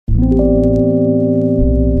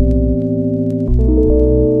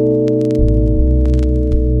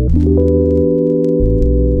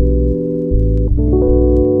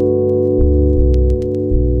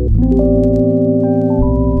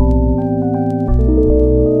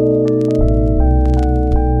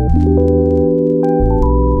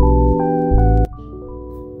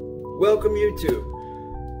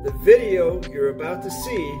YouTube. The video you're about to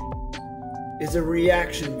see is a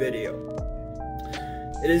reaction video.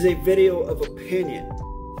 It is a video of opinion.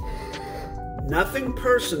 Nothing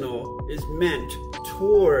personal is meant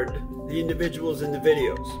toward the individuals in the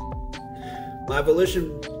videos. My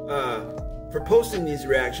volition for posting these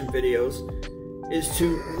reaction videos is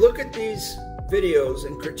to look at these videos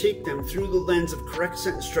and critique them through the lens of correct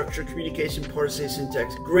sentence structure, communication, parse,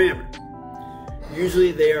 syntax, grammar.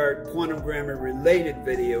 Usually they are quantum grammar related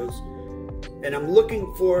videos, and I'm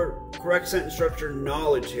looking for correct sentence structure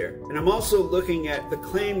knowledge here. And I'm also looking at the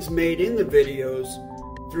claims made in the videos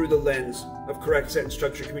through the lens of correct sentence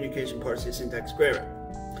structure, communication, parse, syntax, grammar.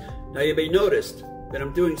 Now you may notice that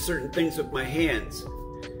I'm doing certain things with my hands.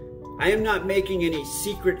 I am not making any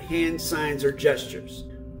secret hand signs or gestures.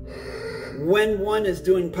 When one is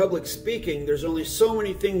doing public speaking, there's only so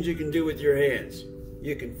many things you can do with your hands.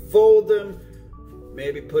 You can fold them,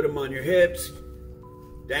 maybe put them on your hips,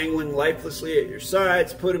 dangling lifelessly at your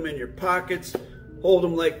sides, put them in your pockets, hold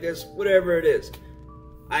them like this, whatever it is.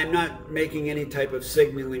 I'm not making any type of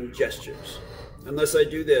signaling gestures, unless I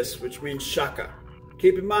do this, which means shaka.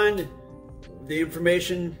 Keep in mind, the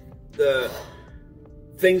information, the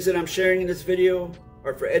things that I'm sharing in this video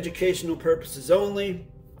are for educational purposes only,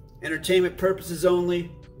 entertainment purposes only,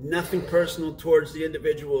 nothing personal towards the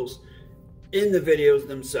individuals in the videos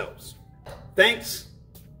themselves. Thanks,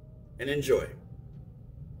 and enjoy.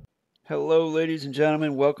 Hello, ladies and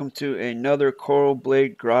gentlemen. Welcome to another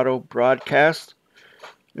CORAL-BLADE-GROTTO broadcast.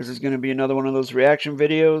 This is going to be another one of those reaction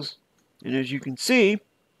videos. And as you can see,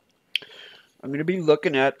 I'm going to be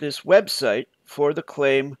looking at this website for the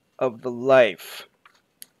claim of the life.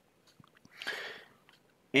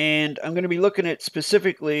 And I'm going to be looking at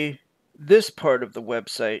specifically this part of the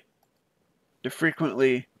website, the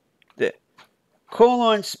frequently the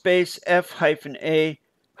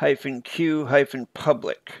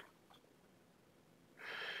 :F-A-Q-public.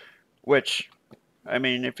 Which, I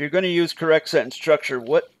mean, if you're going to use correct sentence structure,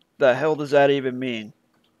 what the hell does that even mean?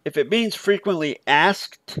 If it means frequently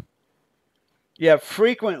asked, you have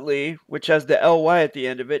frequently, which has the ly at the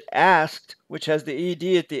end of it, asked, which has the ed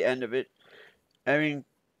at the end of it. I mean,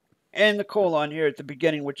 and the colon here at the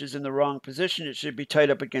beginning, which is in the wrong position. It should be tied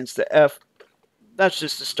up against the F. That's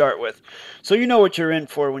just to start with. So you know what you're in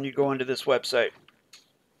for when you go into this website.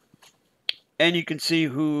 And you can see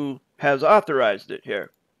who has authorized it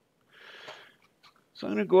here. So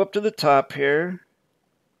I'm going to go up to the top here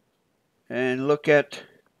and look at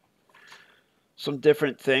some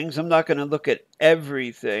different things. I'm not going to look at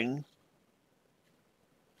everything,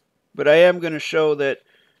 but I am going to show that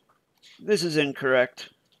this is incorrect,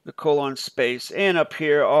 the colon space, and up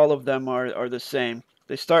here all of them are the same.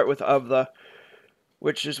 They start with of the,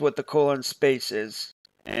 which is what the colon space is,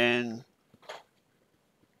 and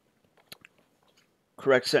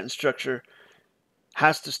correct sentence structure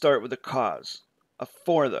has to start with a cause, a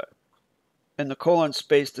for the. And the colon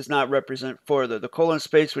space does not represent for the. The colon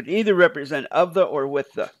space would either represent of the or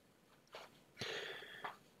with the.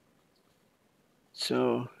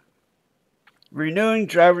 So, renewing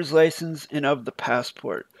driver's license and of the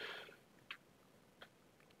passport.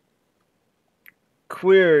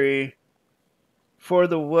 Query for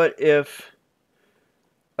the what if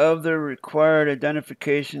of the required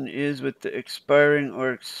identification is with the expiring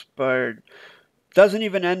or expired. Doesn't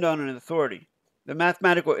even end on an authority. The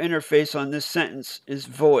mathematical interface on this sentence is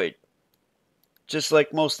void, just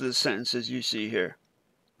like most of the sentences you see here.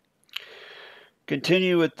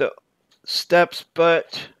 Continue with the steps,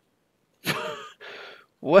 but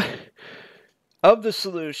what of the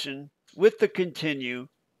solution with the continue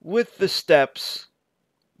with the steps,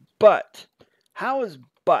 but how is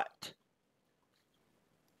but?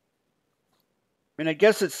 I mean, I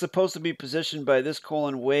guess it's supposed to be positioned by this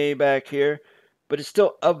colon way back here, but it's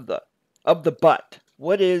still of the but.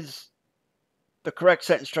 What is the correct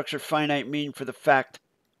sentence structure finite mean for the fact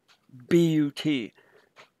but?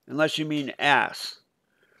 Unless you mean ass.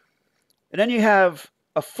 And then you have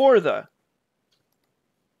a for the,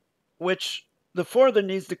 which the for the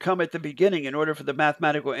needs to come at the beginning in order for the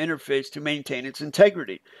mathematical interface to maintain its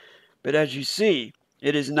integrity. But as you see,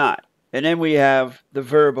 it is not. And then we have the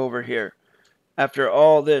verb over here after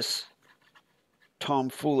all this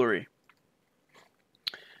tomfoolery.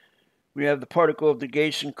 We have the particle of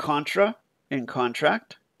negation contra in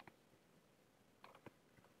contract.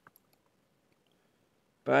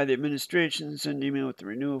 By the administration, send email with the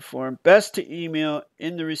renewal form. Best to email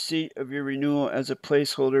in the receipt of your renewal as a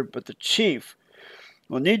placeholder, but the chief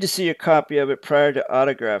will need to see a copy of it prior to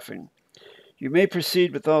autographing. You may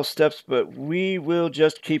proceed with all steps, but we will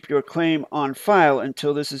just keep your claim on file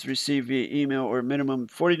until this is received via email or minimum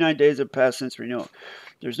 49 days have passed since renewal.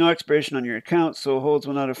 There's no expiration on your account, so holds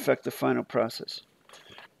will not affect the final process.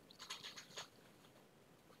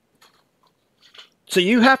 So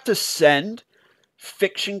you have to send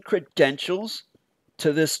fiction credentials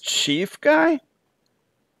to this chief guy?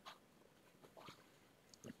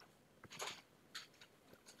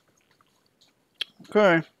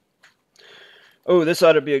 Okay. Oh, this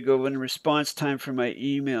ought to be a good one. Response time for my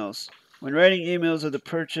emails. When writing emails of the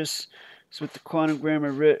purchase, it's with the quantum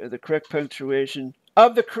grammar writ or the correct punctuation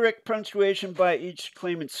by each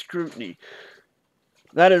claimant's scrutiny.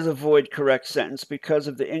 That is a void correct sentence because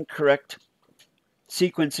of the incorrect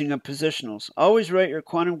sequencing of positionals. Always write your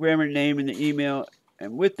quantum grammar name in the email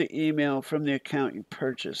and with the email from the account you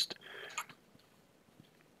purchased.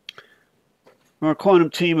 Our quantum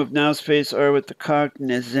team of NowSpace are with the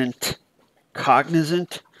cognizant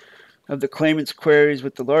of the claimant's queries.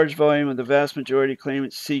 With the large volume of the vast majority,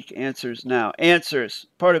 claimants seek answers now. Answers,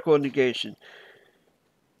 particle negation.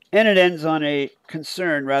 And it ends on a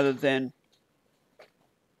concern rather than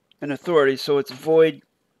an authority, so it's void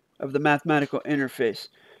of the mathematical interface.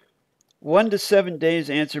 1 to 7 days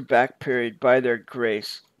answer back period by their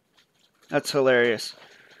grace. That's hilarious.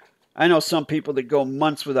 I know some people that go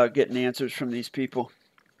months without getting answers from these people.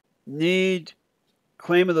 Need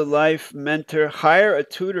claim of the life mentor. Hire a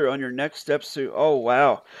tutor on your next steps to. Oh,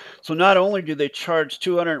 wow. So not only do they charge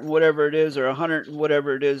 200 and whatever it is or 100 and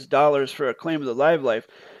whatever it is dollars for a claim of the life,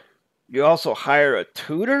 you also hire a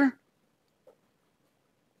tutor?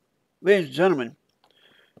 Ladies and gentlemen,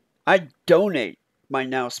 I donate my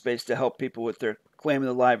NowSpace to help people with their claim of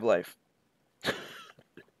the life.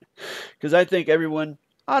 Because I think everyone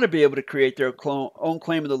ought to be able to create their own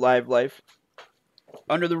claim of the life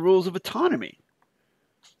under the rules of autonomy.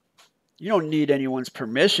 You don't need anyone's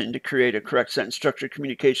permission to create a correct sentence structure,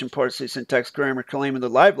 communication, parsing, syntax, grammar, claim of the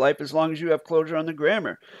life as long as you have closure on the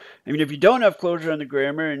grammar. I mean, if you don't have closure on the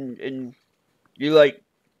grammar and you like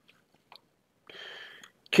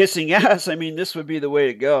kissing ass, I mean, this would be the way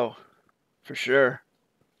to go for sure.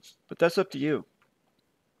 But that's up to you.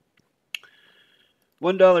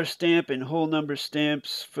 $1 stamp and whole number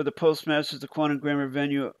stamps for the postmasters. The quantum grammar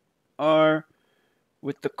venue are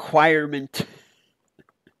with the requirement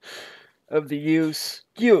of the use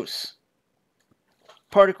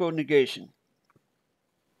particle negation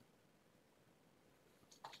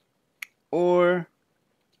or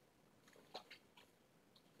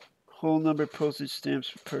whole number postage stamps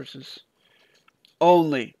for purses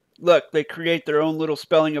only. Look, they create their own little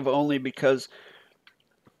spelling of only because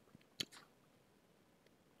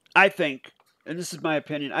I think, and this is my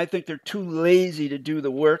opinion, I think they're too lazy to do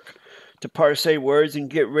the work to parse words and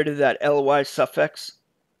get rid of that ly suffix.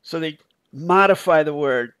 So they modify the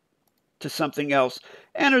word to something else.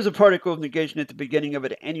 And there's a particle of negation at the beginning of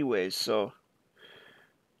it anyways, so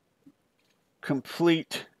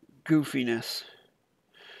complete goofiness.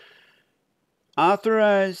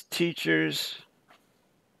 Authorized teachers.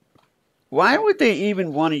 Why would they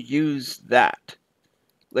even want to use that?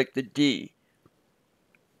 Like the D.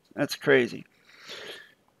 That's crazy.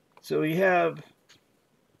 So we have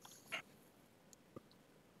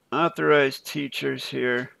authorized teachers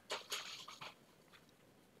here.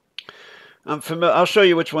 I'll show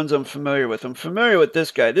you which ones I'm familiar with. I'm familiar with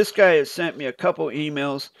this guy. This guy has sent me a couple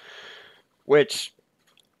emails, which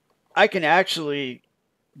I can actually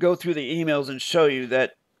go through the emails and show you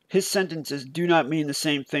that his sentences do not mean the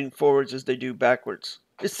same thing forwards as they do backwards.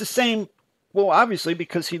 It's the same, well, obviously,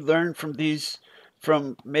 because he learned from these,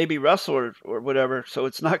 from maybe Russell or whatever, so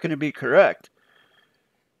it's not going to be correct.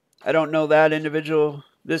 I don't know that individual.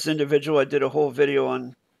 This individual, I did a whole video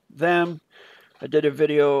on them. I did a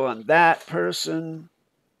video on that person.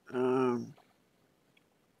 I'm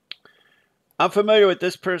familiar with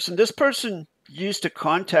this person. This person used to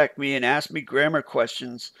contact me and ask me grammar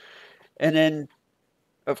questions. And then,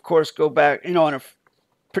 of course, go back, you know,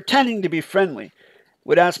 pretending to be friendly,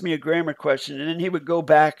 would ask me a grammar question. And then he would go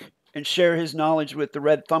back and share his knowledge with the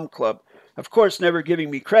Red Thumb Club. Of course, never giving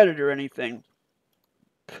me credit or anything.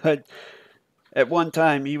 But at one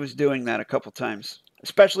time, he was doing that a couple times.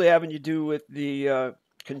 Especially having to do with the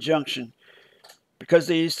conjunction. Because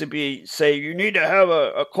they used to say, you need to have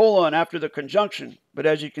a colon after the conjunction. But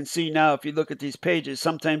as you can see now, if you look at these pages,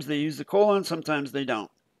 sometimes they use the colon, sometimes they don't.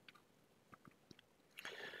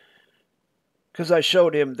 Because I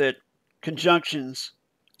showed him that conjunctions,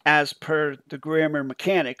 as per the grammar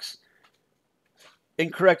mechanics, in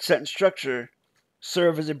correct sentence structure,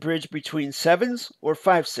 serve as a bridge between 7s or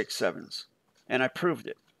 5, 6, 7s. And I proved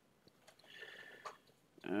it.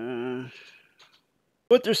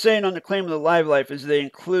 What they're saying on the claim of the live life is they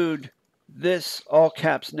include this all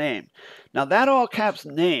caps name. Now that all caps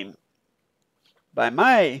name, by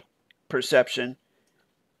my perception,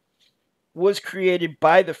 was created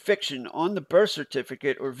by the fiction on the birth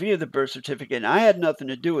certificate or via the birth certificate, and I had nothing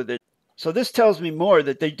to do with it. So this tells me more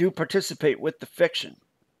that they do participate with the fiction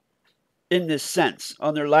in this sense.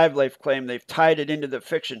 On their live life claim, they've tied it into the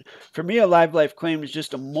fiction. For me, a live life claim is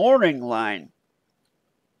just a mooring line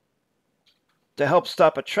to help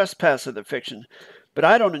stop a trespass of the fiction. But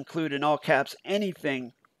I don't include in all caps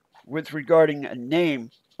anything with regarding a name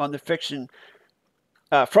on the fiction,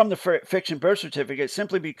 from the fiction birth certificate,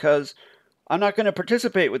 simply because I'm not going to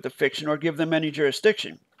participate with the fiction or give them any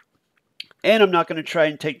jurisdiction. And I'm not going to try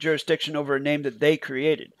and take jurisdiction over a name that they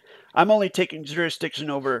created. I'm only taking jurisdiction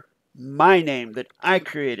over my name that I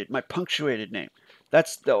created, my punctuated name.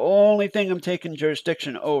 That's the only thing I'm taking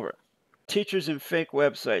jurisdiction over. Teachers and fake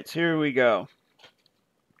websites. Here we go.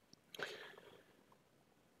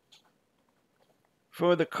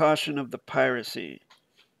 For the caution of the piracy.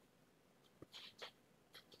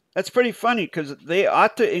 That's pretty funny because they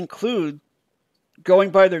ought to include, going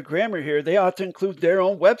by their grammar here, they ought to include their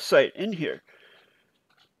own website in here.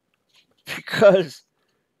 Because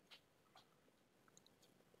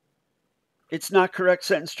it's not correct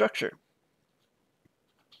sentence structure.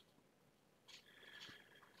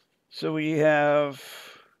 So we have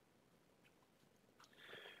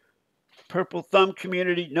Purple Thumb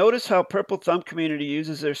Community. Notice how Purple Thumb Community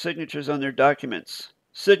uses their signatures on their documents.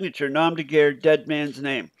 Signature, nom de guerre, dead man's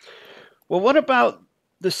name. Well, what about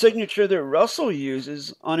the signature that Russell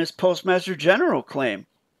uses on his Postmaster General claim?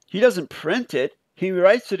 He doesn't print it. He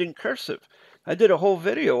writes it in cursive. I did a whole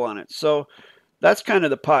video on it. So that's kind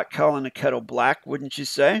of the pot calling the kettle black, wouldn't you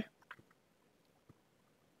say?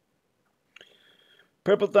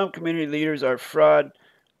 Purple Thumb Community leaders are fraud.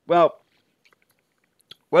 Well,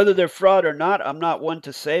 whether they're fraud or not, I'm not one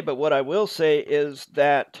to say, but what I will say is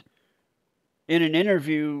that in an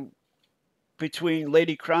interview between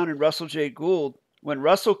Lady Crown and Russell J. Gould, when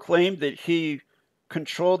Russell claimed that he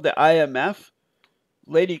controlled the IMF,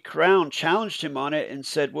 Lady Crown challenged him on it and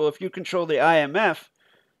said, well, if you control the IMF,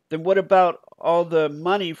 then what about all the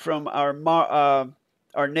money from our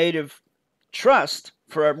native trust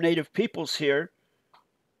for our native peoples here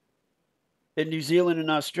in New Zealand and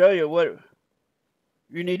Australia? What...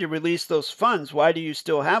 You need to release those funds. Why do you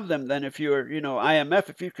still have them then? If you're, IMF,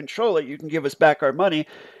 if you control it, you can give us back our money.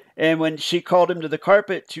 And when she called him to the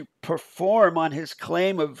carpet to perform on his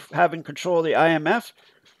claim of having control of the IMF,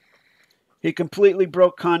 he completely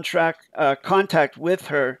broke contact with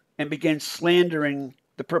her and began slandering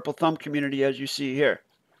the Purple Thumb Community, as you see here.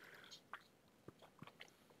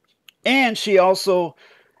 And she also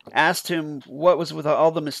asked him what was with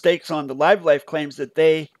all the mistakes on the live life claims that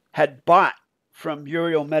they had bought from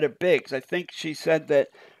Muriel Meta Biggs. I think she said that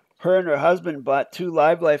her and her husband bought 2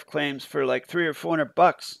 live life claims for like $300 or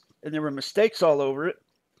 $400, and there were mistakes all over it.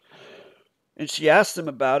 And she asked him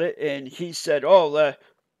about it, and he said, "Oh,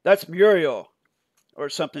 that's Muriel," or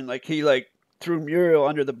something. Like he threw Muriel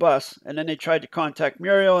under the bus. And then they tried to contact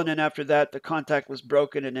Muriel, and then after that, the contact was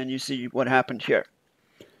broken, and then you see what happened here,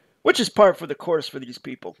 which is par for the course for these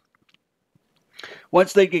people.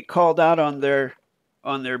 Once they get called out on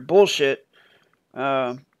their bullshit,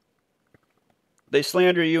 they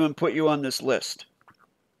slander you and put you on this list.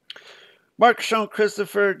 Mark Sean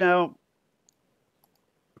Christopher. Now,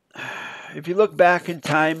 if you look back in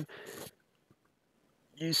time,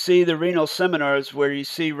 you see the Reno seminars where you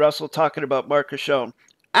see Russell talking about Mark Sean,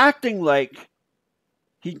 acting like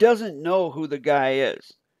he doesn't know who the guy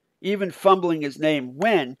is, even fumbling his name,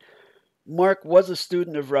 when Mark was a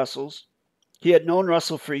student of Russell's. He had known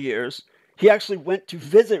Russell for years. He actually went to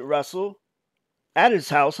visit Russell at his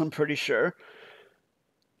house, I'm pretty sure.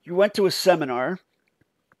 You went to a seminar,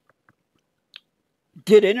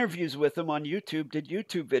 did interviews with him on YouTube, did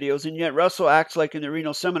YouTube videos, and yet Russell acts like in the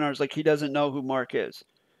Reno seminars like he doesn't know who Mark is.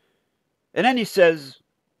 And then he says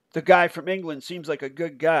the guy from England seems like a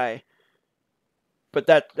good guy, but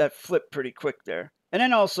that flipped pretty quick there. And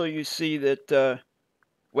then also you see that,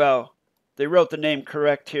 well, they wrote the name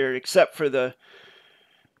correct here, except for the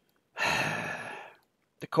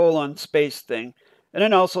colon space thing. And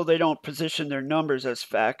then also they don't position their numbers as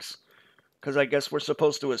facts, because I guess we're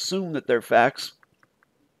supposed to assume that they're facts.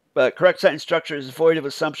 But correct sentence structure is void of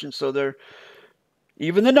assumptions, so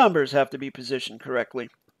even the numbers have to be positioned correctly.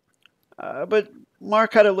 But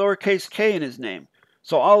Mark had a lowercase k in his name.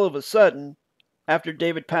 So all of a sudden, after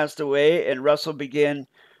David passed away and Russell began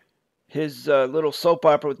his little soap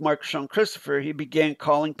opera with Mark Sean Christopher, he began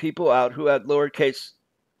calling people out who had lowercase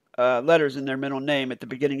letters in their middle name at the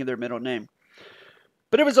beginning of their middle name.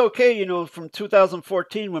 But it was okay, you know, from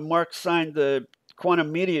 2014 when Marx signed the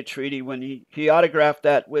Quantum Media Treaty, when he autographed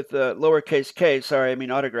that with lowercase k, sorry, I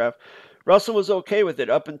mean autograph. Russell was okay with it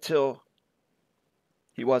up until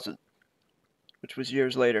he wasn't, which was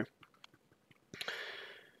years later.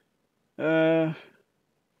 I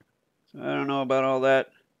don't know about all that.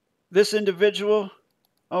 This individual,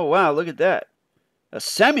 oh wow, look at that. A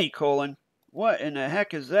semicolon? What in the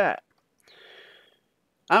heck is that?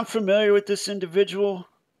 I'm familiar with this individual.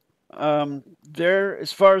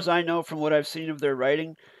 As far as I know from what I've seen of their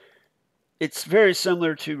writing, it's very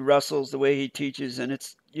similar to Russell's, the way he teaches, and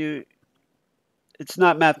it's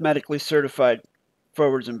not mathematically certified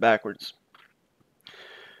forwards and backwards.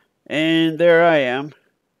 And there I am.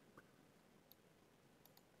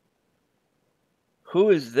 Who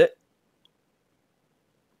is that?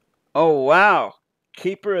 Oh, wow.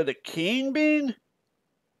 Keeper of the Keen Bean?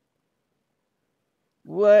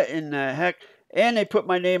 What in the heck? And they put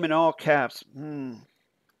my name in all caps.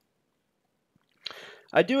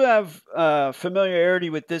 I do have familiarity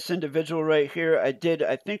with this individual right here. I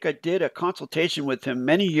think I did a consultation with him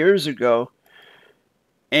many years ago.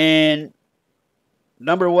 And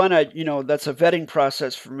number one, that's a vetting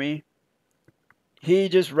process for me. He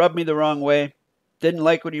just rubbed me the wrong way. Didn't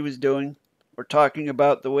like what he was doing or talking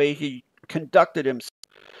about, the way he conducted himself.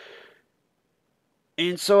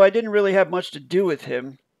 And so I didn't really have much to do with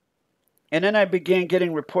him. And then I began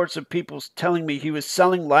getting reports of people telling me he was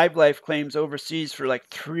selling live life claims overseas for like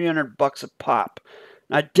 $300 a pop.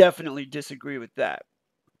 And I definitely disagree with that.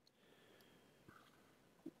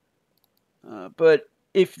 But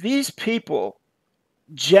if these people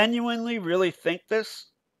genuinely really think this,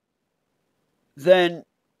 then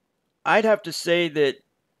I'd have to say that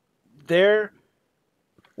their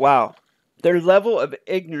level of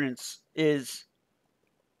ignorance is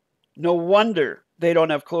no wonder they don't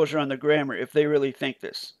have closure on the grammar if they really think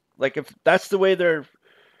this. Like, if that's the way their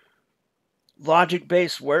logic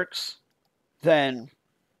base works, then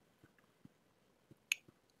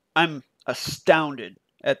I'm astounded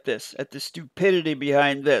at this, at the stupidity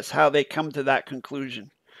behind this, how they come to that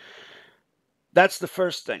conclusion. That's the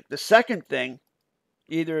first thing. The second thing,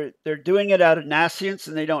 either they're doing it out of nascience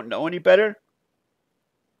and they don't know any better,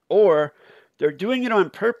 or they're doing it on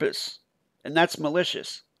purpose, and that's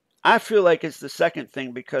malicious. I feel like it's the second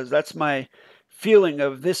thing, because that's my feeling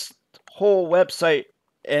of this whole website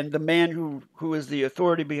and the man who is the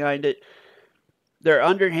authority behind it. They're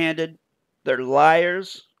underhanded. They're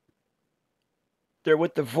liars. They're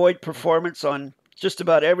with the void performance on just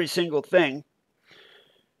about every single thing.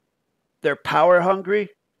 They're power hungry.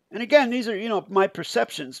 And again, these are, my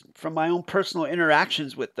perceptions from my own personal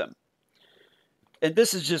interactions with them. And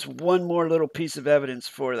this is just one more little piece of evidence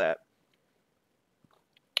for that.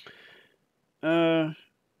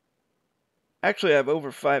 Actually, I have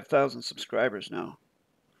over 5,000 subscribers now.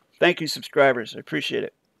 Thank you, subscribers. I appreciate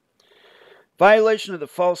it. Violation of the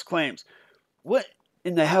false claims. What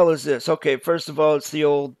in the hell is this? Okay, first of all, it's the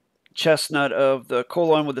old chestnut of the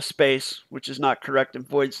colon with a space, which is not correct and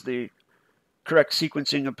voids the correct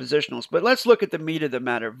sequencing of positionals. But let's look at the meat of the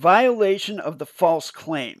matter. Violation of the false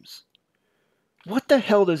claims. What the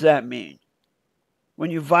hell does that mean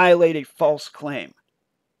when you violate a false claim?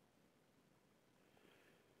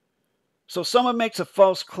 So someone makes a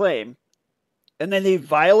false claim, and then they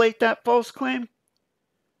violate that false claim?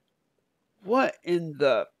 What in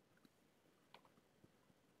the...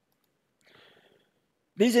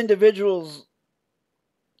 These individuals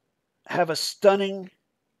have a stunning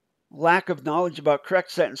lack of knowledge about correct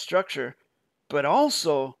sentence structure, but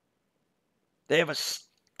also they have a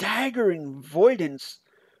staggering avoidance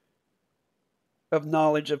of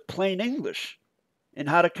knowledge of plain English and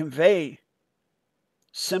how to convey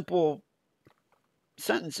simple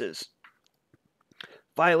sentences.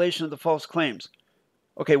 Violation of the false claims.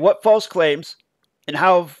 Okay, what false claims and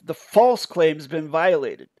how have the false claims been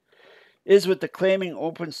violated? Is with the claiming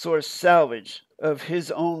open source salvage of his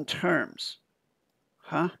own terms.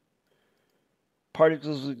 Huh?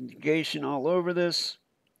 Particles of negation all over this.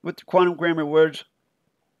 With the quantum grammar words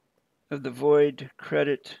of the void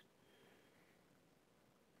credit.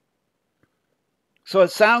 So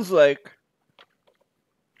it sounds like,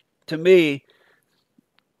 to me,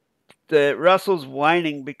 that Russell's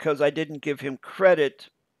whining because I didn't give him credit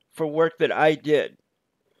for work that I did.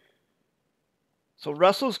 So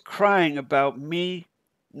Russell's crying about me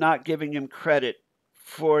not giving him credit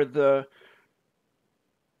for the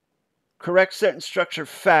correct sentence structure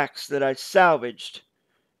facts that I salvaged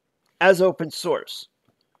as open source.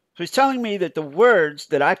 So he's telling me that the words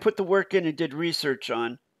that I put the work in and did research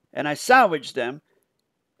on, and I salvaged them,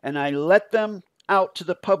 and I let them out to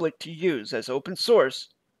the public to use as open source,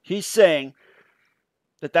 he's saying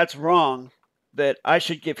that that's wrong, that I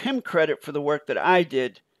should give him credit for the work that I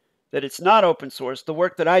did, that it's not open source. The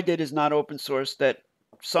work that I did is not open source, that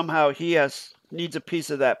somehow he needs a piece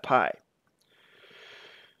of that pie.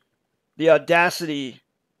 The audacity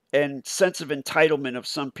and sense of entitlement of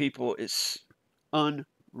some people is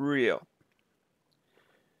unreal.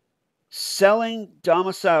 Selling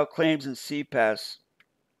domicile claims in CPAS,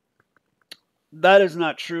 that is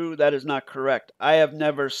not true. That is not correct. I have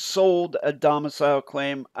never sold a domicile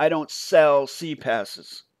claim. I don't sell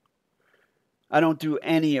CPASs. I don't do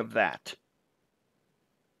any of that.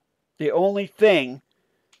 The only thing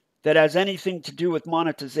that has anything to do with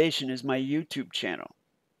monetization is my YouTube channel.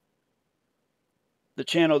 The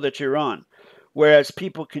channel that you're on. Whereas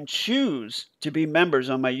people can choose to be members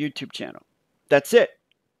on my YouTube channel. That's it.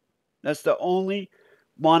 That's the only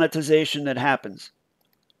monetization that happens.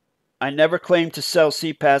 I never claimed to sell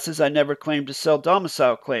CPASs. I never claimed to sell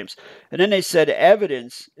domicile claims. And then they said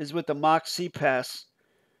evidence is with the mock CPAS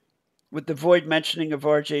with the void mentioning of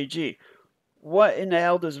RJG. What in the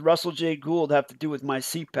hell does Russell J. Gould have to do with my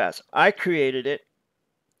CPAS? I created it.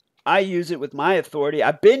 I use it with my authority.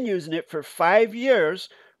 I've been using it for 5 years,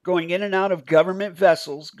 going in and out of government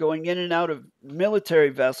vessels, going in and out of military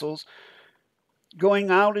vessels, going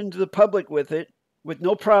out into the public with it with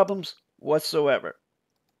no problems whatsoever.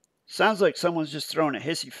 Sounds like someone's just throwing a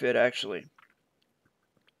hissy fit, actually.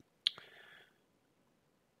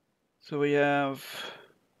 So we have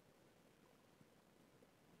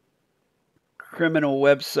criminal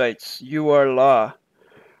websites, UR Law.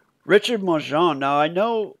 Richard Mojan. Now, I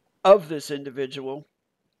know of this individual.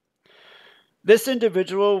 This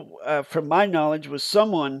individual, from my knowledge, was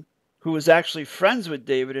someone who was actually friends with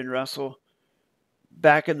David and Russell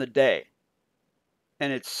back in the day.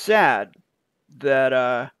 And it's sad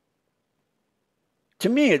that, to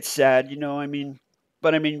me it's sad, you know,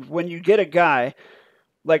 but when you get a guy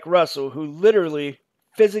like Russell who literally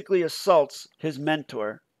physically assaults his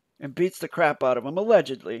mentor and beats the crap out of him,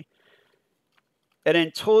 allegedly, and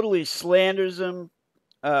then totally slanders him,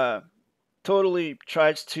 totally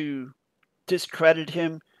tries to discredit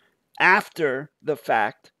him after the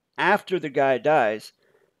fact, after the guy dies.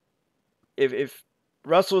 If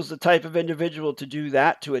Russell's the type of individual to do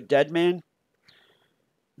that to a dead man,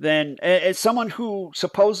 then as someone who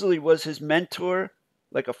supposedly was his mentor,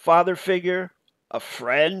 like a father figure, a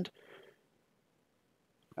friend,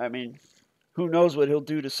 who knows what he'll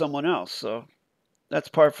do to someone else. So that's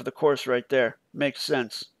par for the course right there. Makes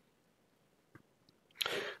sense.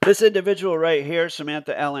 This individual right here,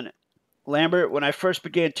 Samantha Ellen Lambert, when I first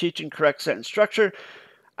began teaching correct sentence structure,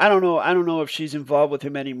 I don't know if she's involved with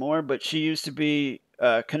him anymore, but she used to be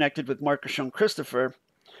connected with Marcus Schoen Christopher.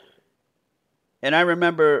 And I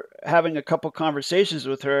remember having a couple conversations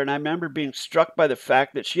with her, and I remember being struck by the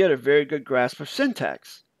fact that she had a very good grasp of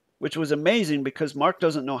syntax, which was amazing because Mark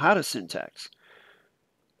doesn't know how to syntax.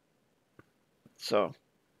 So,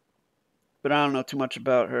 but I don't know too much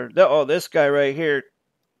about her. Oh, this guy right here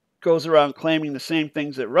goes around claiming the same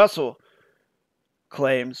things that Russell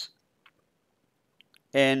claims.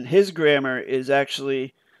 And his grammar is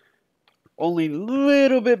actually only a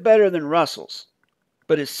little bit better than Russell's.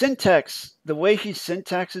 But his syntax, the way he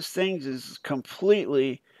syntaxes things is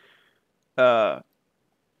completely, I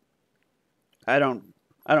don't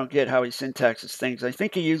get how he syntaxes things. I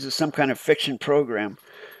think he uses some kind of fiction program,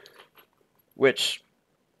 which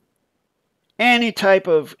any type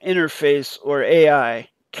of interface or AI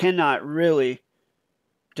cannot really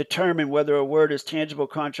determine whether a word is tangible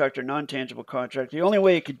contract or non-tangible contract. The only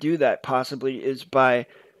way it could do that possibly is by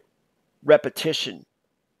repetition,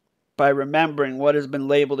 by remembering what has been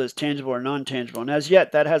labeled as tangible or non-tangible. And as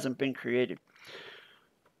yet, that hasn't been created.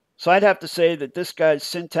 So I'd have to say that this guy's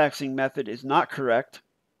syntaxing method is not correct,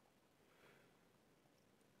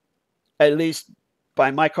 at least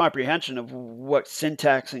by my comprehension of what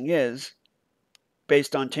syntaxing is,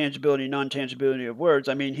 based on tangibility and non-tangibility of words.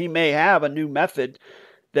 He may have a new method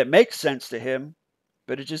that makes sense to him,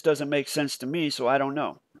 but it just doesn't make sense to me, so I don't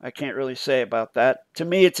know. I can't really say about that. To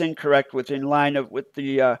me, it's incorrect with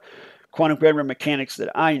the quantum grammar mechanics that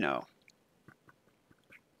I know.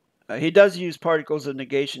 He does use particles of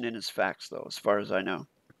negation in his facts, though, as far as I know.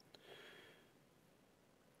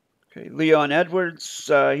 Okay, Leon Edwards,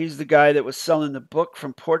 he's the guy that was selling the book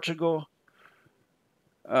from Portugal.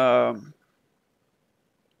 And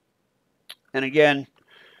again,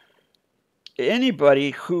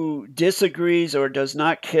 anybody who disagrees or does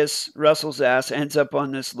not kiss Russell's ass ends up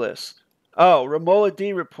on this list. Oh, Romola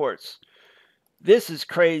D reports. This is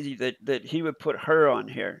crazy that he would put her on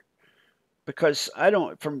here. Because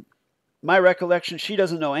from my recollection, she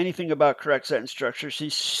doesn't know anything about correct sentence structure. She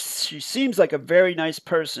seems like a very nice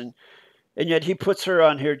person, and yet he puts her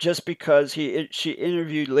on here just because she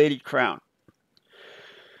interviewed Lady Crown.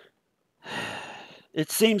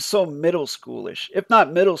 It seems so middle schoolish. If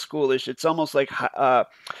not middle schoolish, it's almost like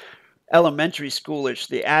elementary schoolish,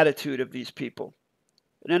 the attitude of these people.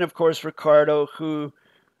 And then, of course, Ricardo, who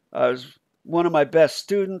is one of my best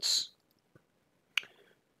students,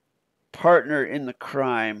 partner in the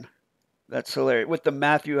crime. That's hilarious. With the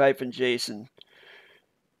Matthew-Jason.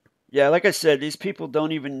 Yeah, like I said, these people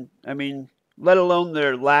don't even, I mean, let alone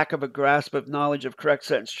their lack of a grasp of knowledge of correct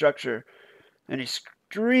sentence structure, an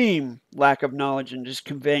extreme lack of knowledge in just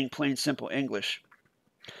conveying plain, simple English.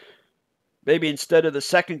 Maybe instead of the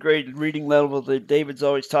second grade reading level that David's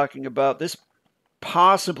always talking about, this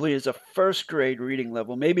possibly is a first grade reading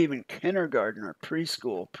level, maybe even kindergarten or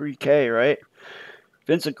preschool, pre-K, right?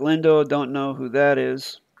 Vincent Galindo, don't know who that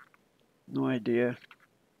is. No idea.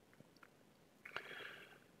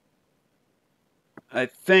 I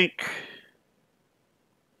think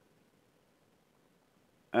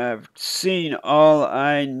I've seen all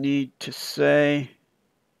I need to say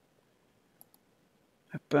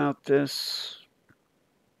about this.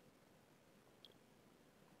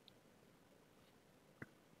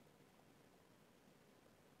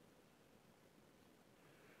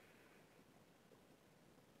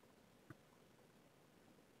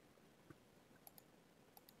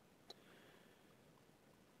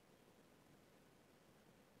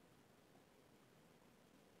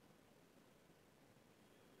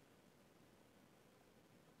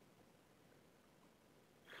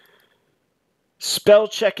 Spell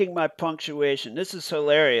checking my punctuation. This is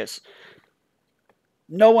hilarious.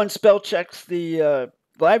 No one spell checks the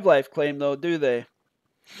Live claim, though, do they?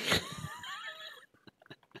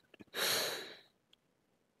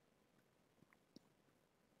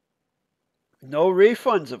 No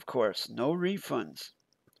refunds, of course. No refunds.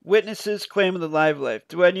 Witnesses, claim of the life.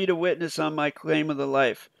 Do I need a witness on my claim of the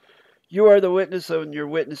life? You are the witness on your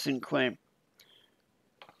witnessing claim.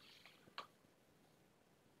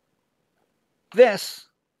 This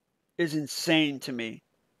is insane to me,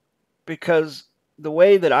 because the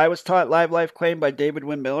way that I was taught life claim by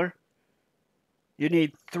David-WYNN Miller, you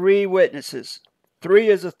need 3 witnesses. 3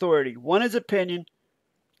 is authority. 1 is opinion.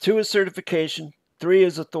 2 is certification. 3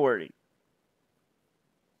 is authority.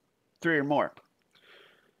 3 or more.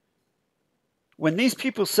 When these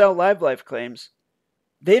people sell life claims,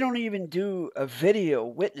 they don't even do a video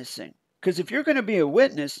witnessing. Because if you're going to be a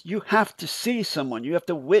witness, you have to see someone. You have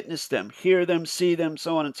to witness them, hear them, see them,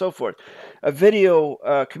 so on and so forth. A video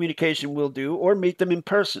communication will do, or meet them in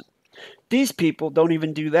person. These people don't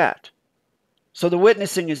even do that. So the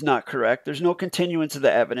witnessing is not correct. There's no continuance of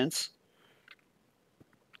the evidence.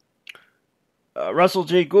 Russell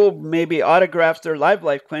J. Gould maybe autographs their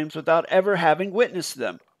life claims without ever having witnessed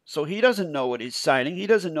them. So he doesn't know what he's signing. He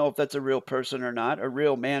doesn't know if that's a real person or not, a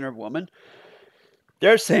real man or woman.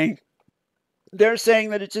 They're saying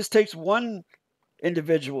that it just takes 1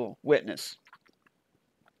 individual witness,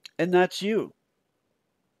 and that's you.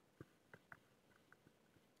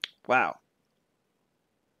 Wow.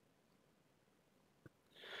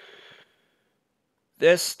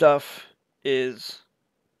 This stuff is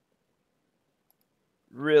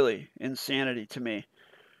really insanity to me.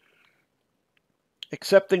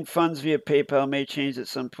 Accepting funds via PayPal may change at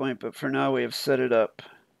some point, but for now we have set it up.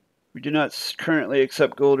 We do not currently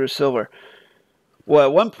accept gold or silver. Well,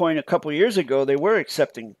 at one point, a couple years ago, they were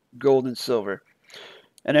accepting gold and silver.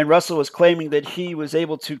 And then Russell was claiming that he was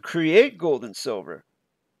able to create gold and silver.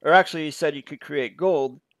 Or actually, he said he could create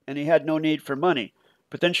gold, and he had no need for money.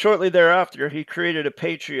 But then shortly thereafter, he created a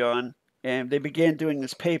Patreon, and they began doing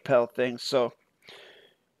this PayPal thing. So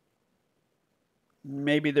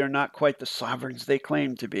maybe they're not quite the sovereigns they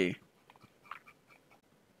claim to be.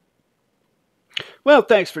 Well,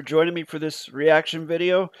 thanks for joining me for this reaction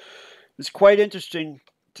video. It's quite interesting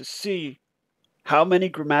to see how many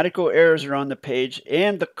grammatical errors are on the page,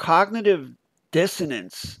 and the cognitive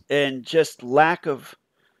dissonance and just lack of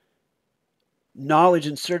knowledge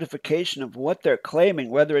and certification of what they're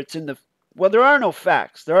claiming, whether it's in the... Well, there are no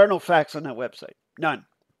facts. There are no facts on that website. None.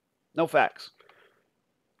 No facts.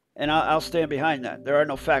 And I'll stand behind that. There are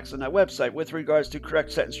no facts on that website with regards to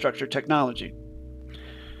correct sentence structure technology.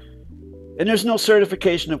 And there's no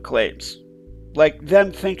certification of claims. Like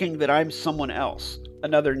them thinking that I'm someone else,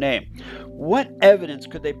 another name. What evidence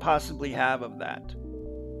could they possibly have of that?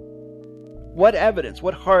 What evidence?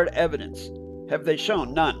 What hard evidence have they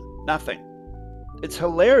shown? None. Nothing. It's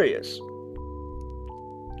hilarious.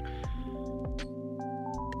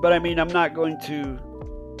 But I mean, I'm not going to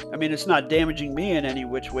I mean, it's not damaging me in any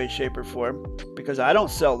which way, shape, or form, because I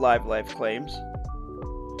don't sell live life claims.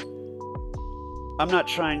 I'm not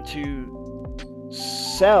trying to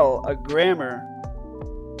sell a grammar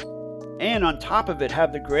and on top of it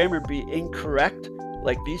have the grammar be incorrect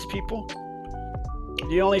like these people.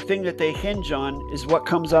 The only thing that they hinge on is what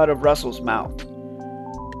comes out of Russell's mouth.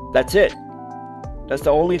 That's it. That's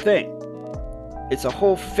the only thing. It's a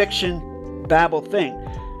whole fiction babble thing.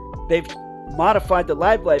 They've modified the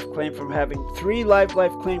live life claim from having 3 live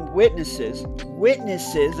life claim witnesses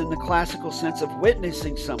in the classical sense of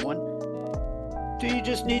witnessing someone, to you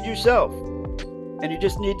just need yourself. And you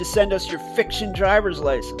just need to send us your fiction driver's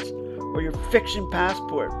license or your fiction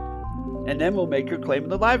passport, and then we'll make your claim in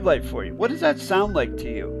the live life for you. What does that sound like to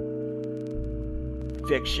you?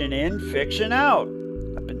 Fiction in, fiction out.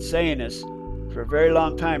 I've been saying this for a very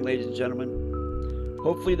long time, ladies and gentlemen.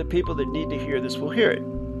 Hopefully the people that need to hear this will hear it.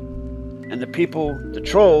 And the people, the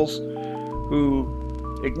trolls, who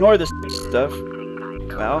ignore this stuff,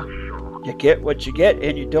 well, you get what you get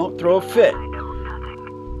and you don't throw a fit.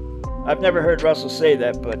 I've never heard Russell say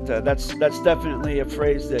that, but that's definitely a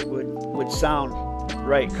phrase that would sound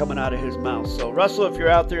right coming out of his mouth. So Russell, if you're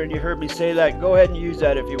out there and you heard me say that, go ahead and use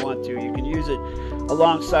that if you want to. You can use it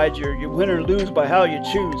alongside your win or lose by how you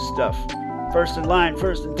choose stuff. First in line,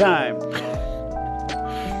 first in time.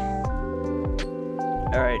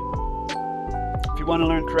 All right. If you want to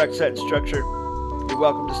learn correct sentence structure, you're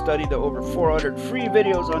welcome to study the over 400 free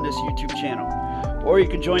videos on this YouTube channel. Or you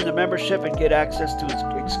can join the membership and get access to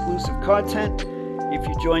exclusive content if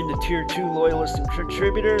you join the Tier 2 Loyalists and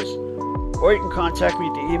Contributors. Or you can contact me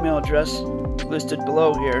at the email address listed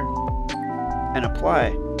below here and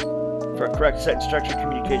apply for a correct sentence structure,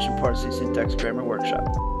 communication, parsing, syntax, grammar workshop.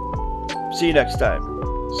 See you next time.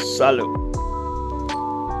 Salut.